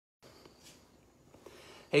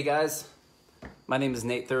Hey guys, my name is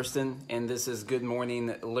Nate Thurston, and this is Good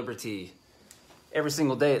Morning Liberty. Every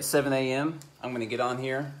single day at 7 a.m., I'm going to get on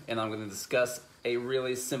here and I'm going to discuss a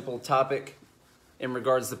really simple topic in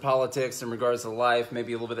regards to politics, in regards to life,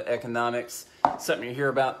 maybe a little bit of economics, something you hear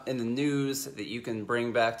about in the news that you can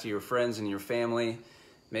bring back to your friends and your family.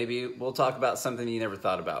 Maybe we'll talk about something you never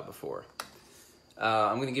thought about before.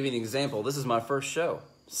 I'm going to give you an example. This is my first show.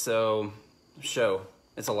 It's a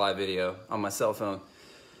live video on my cell phone.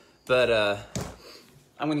 But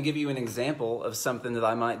I'm going to give you an example of something that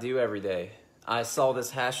I might do every day. I saw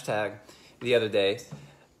this hashtag the other day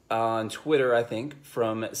on Twitter, I think,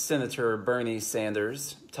 from Senator Bernie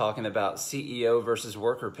Sanders talking about CEO versus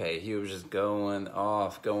worker pay. He was just going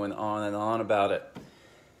on and on about it.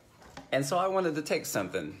 And so I wanted to take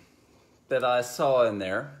something that I saw in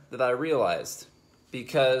there that I realized.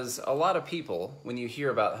 Because a lot of people, when you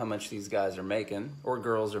hear about how much these guys are making, or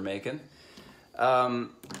girls are making,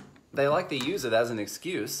 they like to use it as an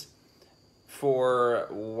excuse for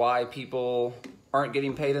why people aren't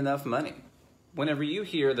getting paid enough money. Whenever you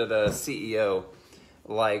hear that a CEO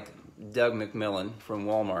like Doug McMillon from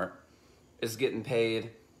Walmart is getting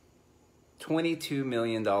paid $22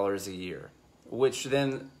 million a year, which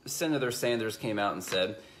then Senator Sanders came out and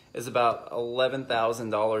said is about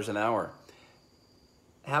 $11,000 an hour.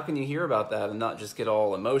 How can you hear about that and not just get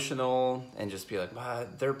all emotional and just be like, wow,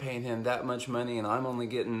 they're paying him that much money and I'm only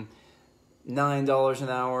getting $9 an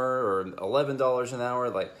hour or $11 an hour?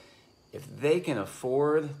 Like, if they can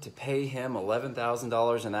afford to pay him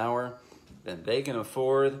 $11,000 an hour, then they can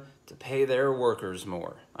afford to pay their workers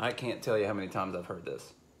more. I can't tell you how many times I've heard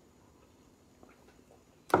this.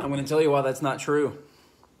 I'm going to tell you why that's not true.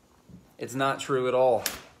 It's not true at all.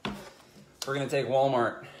 We're going to take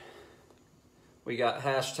Walmart. We got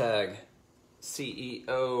hashtag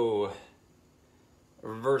CEO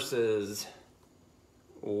versus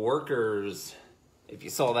workers. If you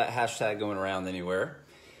saw that hashtag going around anywhere.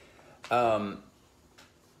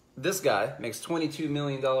 This guy makes $22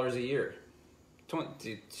 million a year.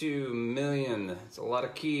 $22 million. It's a lot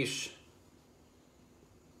of quiche.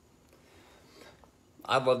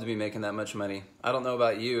 I'd love to be making that much money. I don't know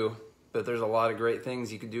about you, but there's a lot of great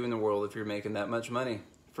things you could do in the world if you're making that much money.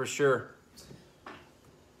 For sure.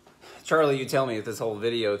 Charlie, you tell me if this whole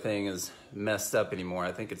video thing is messed up anymore.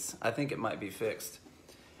 I think it might be fixed.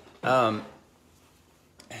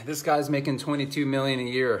 This guy's making $22 million a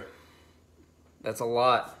year. That's a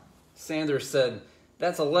lot. Sanders said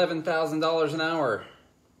that's $11,000 an hour.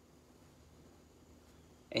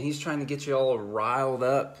 And he's trying to get you all riled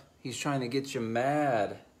up. He's trying to get you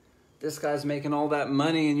mad. This guy's making all that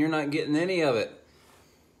money and you're not getting any of it.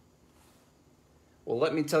 Well,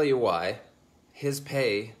 let me tell you why. His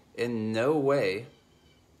pay in no way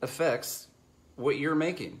affects what you're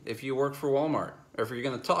making if you work for Walmart or if you're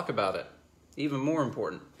going to talk about it. Even more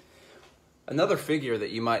important. Another figure that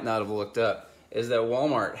you might not have looked up is that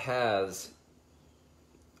Walmart has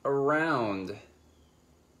around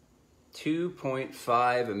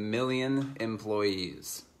 2.5 million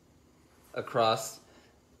employees across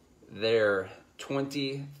their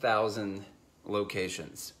 20,000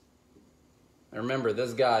 locations. Now remember,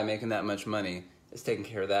 this guy making that much money is taking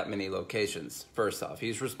care of that many locations. First off,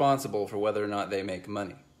 he's responsible for whether or not they make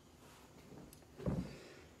money.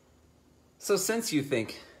 So since you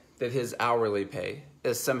think that his hourly pay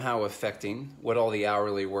is somehow affecting what all the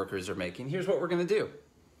hourly workers are making, here's what we're going to do.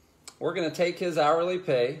 We're going to take his hourly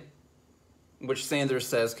pay, which Sanders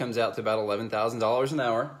says comes out to about $11,000 an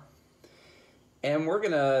hour, and we're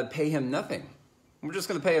going to pay him nothing. We're just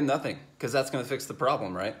going to pay him nothing because that's going to fix the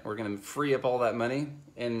problem, right? We're going to free up all that money,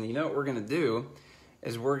 and you know what we're going to do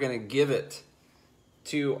is we're going to give it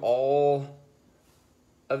to all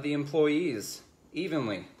of the employees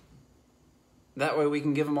evenly. That way we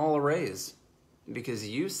can give them all a raise because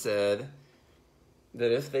you said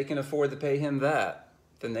that if they can afford to pay him that,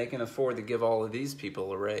 then they can afford to give all of these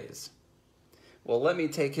people a raise. Well, let me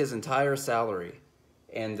take his entire salary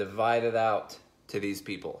and divide it out to these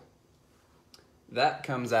people. That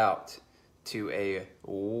comes out to a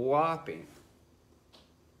whopping,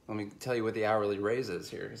 let me tell you what the hourly raise is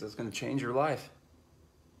here because it's going to change your life.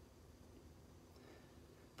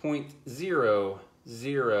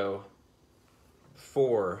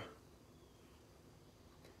 0.004.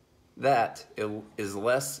 That is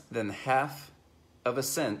less than half of a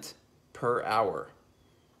cent per hour.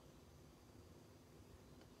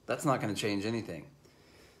 That's not going to change anything.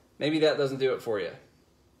 Maybe that doesn't do it for you.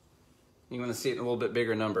 You want to see it in a little bit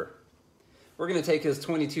bigger number. We're going to take his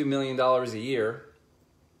 $22 million a year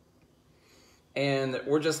and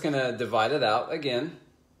we're just going to divide it out again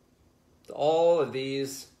to all of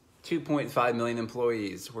these 2.5 million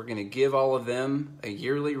employees. We're going to give all of them a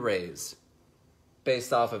yearly raise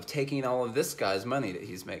based off of taking all of this guy's money that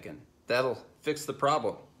he's making. That'll fix the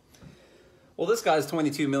problem. Well, this guy's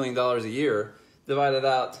 $22 million a year divided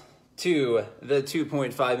out to the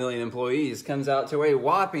 2.5 million employees comes out to a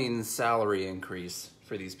whopping salary increase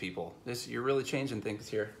for these people. You're really changing things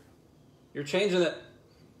here. You're changing it.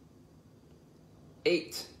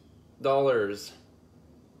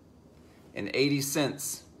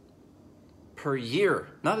 $8.80 per year,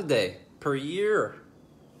 not a day, per year,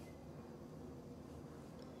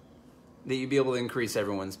 that you'd be able to increase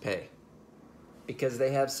everyone's pay because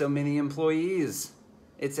they have so many employees.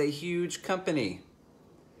 It's a huge company.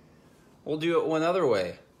 We'll do it one other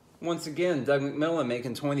way. Once again, Doug McMillan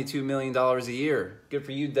making $22 million a year. Good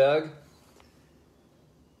for you, Doug.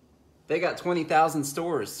 They got 20,000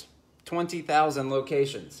 stores, 20,000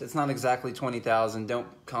 locations. It's not exactly 20,000. Don't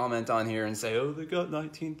comment on here and say, oh, they got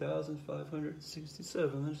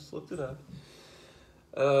 19,567. I just looked it up.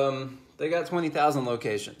 They got 20,000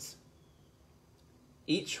 locations.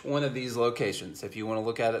 Each one of these locations, if you want to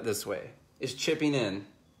look at it this way, is chipping in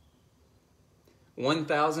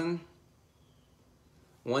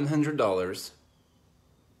 $1,100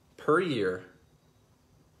 per year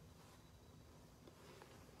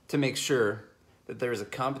to make sure that there is a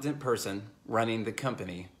competent person running the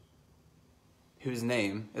company whose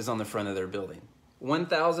name is on the front of their building.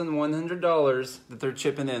 $1,100 that they're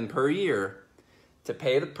chipping in per year to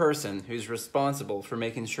pay the person who's responsible for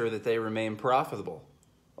making sure that they remain profitable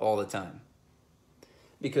all the time.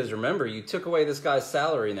 Because remember, you took away this guy's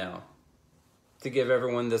salary now to give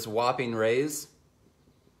everyone this whopping raise.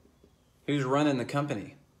 Who's running the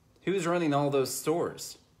company? Who's running all those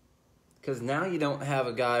stores? Because now you don't have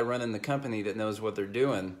a guy running the company that knows what they're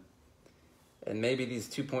doing. And maybe these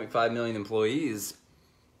 2.5 million employees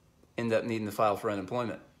end up needing to file for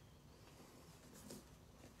unemployment.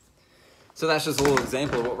 So that's just a little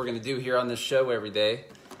example of what we're going to do here on this show every day.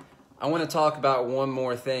 I want to talk about one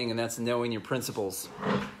more thing, and that's knowing your principles.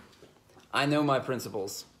 I know my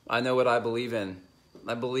principles. I know what I believe in.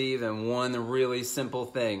 I believe in one really simple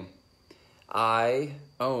thing. I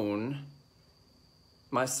own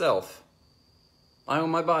myself. I own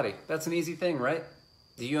my body. That's an easy thing, right?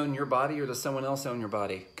 Do you own your body or does someone else own your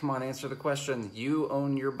body? Come on, answer the question. You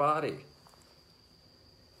own your body.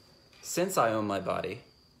 Since I own my body,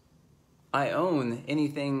 I own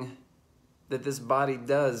anything that this body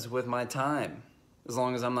does with my time, as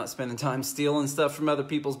long as I'm not spending time stealing stuff from other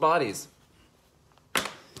people's bodies.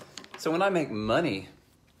 So when I make money,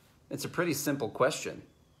 it's a pretty simple question.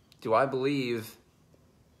 Do I believe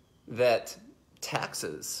that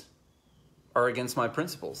taxes are against my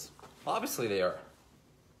principles? Obviously they are.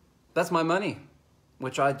 That's my money,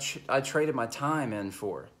 which I traded my time in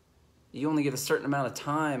for. You only get a certain amount of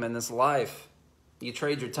time in this life. You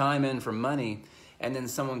trade your time in for money, and then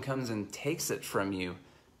someone comes and takes it from you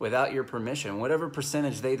without your permission. Whatever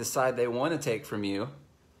percentage they decide they want to take from you,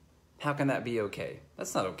 how can that be okay?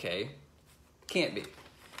 That's not okay. Can't be.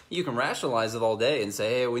 You can rationalize it all day and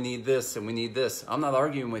say, hey, we need this and we need this. I'm not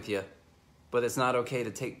arguing with you, but it's not okay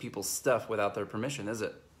to take people's stuff without their permission, is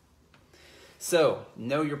it? So,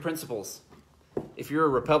 know your principles. If you're a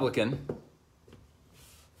Republican,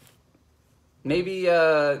 maybe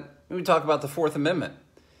we talk about the Fourth Amendment.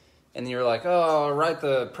 And you're like, oh, right,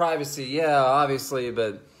 the privacy, yeah, obviously,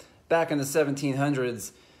 but back in the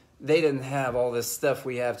 1700s, they didn't have all this stuff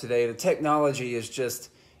we have today. The technology is just,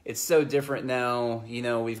 it's so different now. You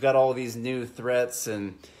know, we've got all these new threats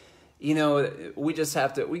and, you know, we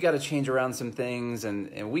got to change around some things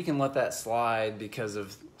and we can let that slide because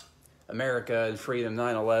of America and freedom,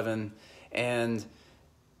 9/11. And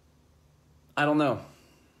I don't know.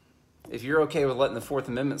 If you're okay with letting the Fourth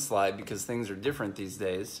Amendment slide because things are different these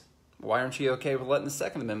days, why aren't you okay with letting the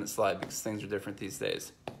Second Amendment slide because things are different these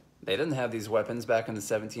days? They didn't have these weapons back in the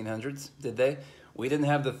 1700s, did they? We didn't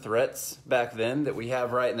have the threats back then that we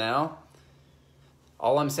have right now.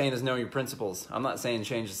 All I'm saying is know your principles. I'm not saying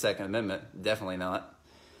change the Second Amendment. Definitely not.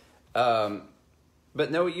 But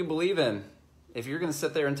know what you believe in. If you're going to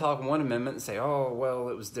sit there and talk one amendment and say, oh, well,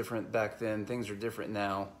 it was different back then, things are different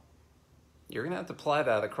now, you're going to have to apply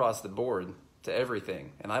that across the board to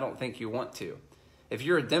everything, and I don't think you want to. If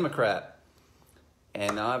you're a Democrat,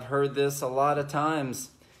 and I've heard this a lot of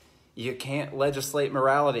times, you can't legislate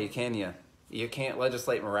morality, can you? You can't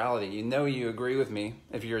legislate morality. You know you agree with me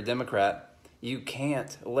if you're a Democrat. You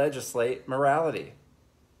can't legislate morality.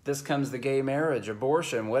 This comes to gay marriage,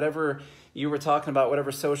 abortion, whatever you were talking about,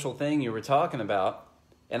 whatever social thing you were talking about,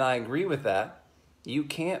 and I agree with that. You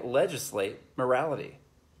can't legislate morality.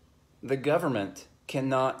 The government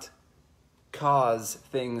cannot cause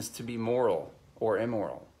things to be moral or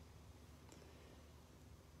immoral.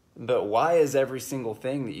 But why is every single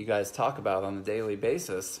thing that you guys talk about on a daily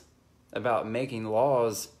basis about making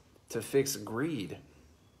laws to fix greed?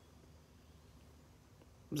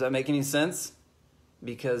 Does that make any sense?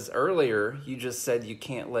 Because earlier you just said you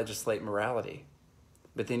can't legislate morality,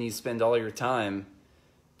 but then you spend all your time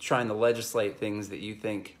trying to legislate things that you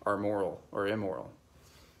think are moral or immoral.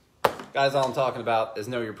 Guys, all I'm talking about is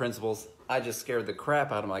know your principles. I just scared the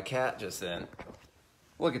crap out of my cat just then.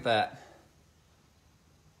 Look at that.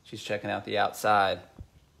 She's checking out the outside.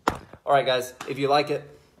 All right, guys, if you like it,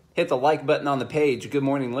 hit the like button on the page, Good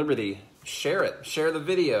Morning Liberty. Share it. Share the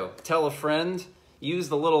video. Tell a friend. Use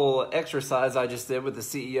the little exercise I just did with the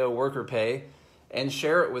CEO worker pay and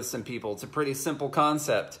share it with some people. It's a pretty simple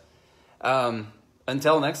concept.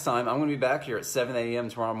 Until next time, I'm going to be back here at 7 a.m.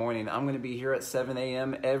 tomorrow morning. I'm going to be here at 7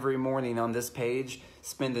 a.m. every morning on this page,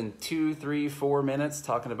 spending 2, 3, 4 minutes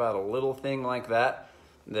talking about a little thing like that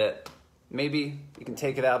maybe you can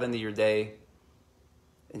take it out into your day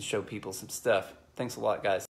and show people some stuff. Thanks a lot, guys.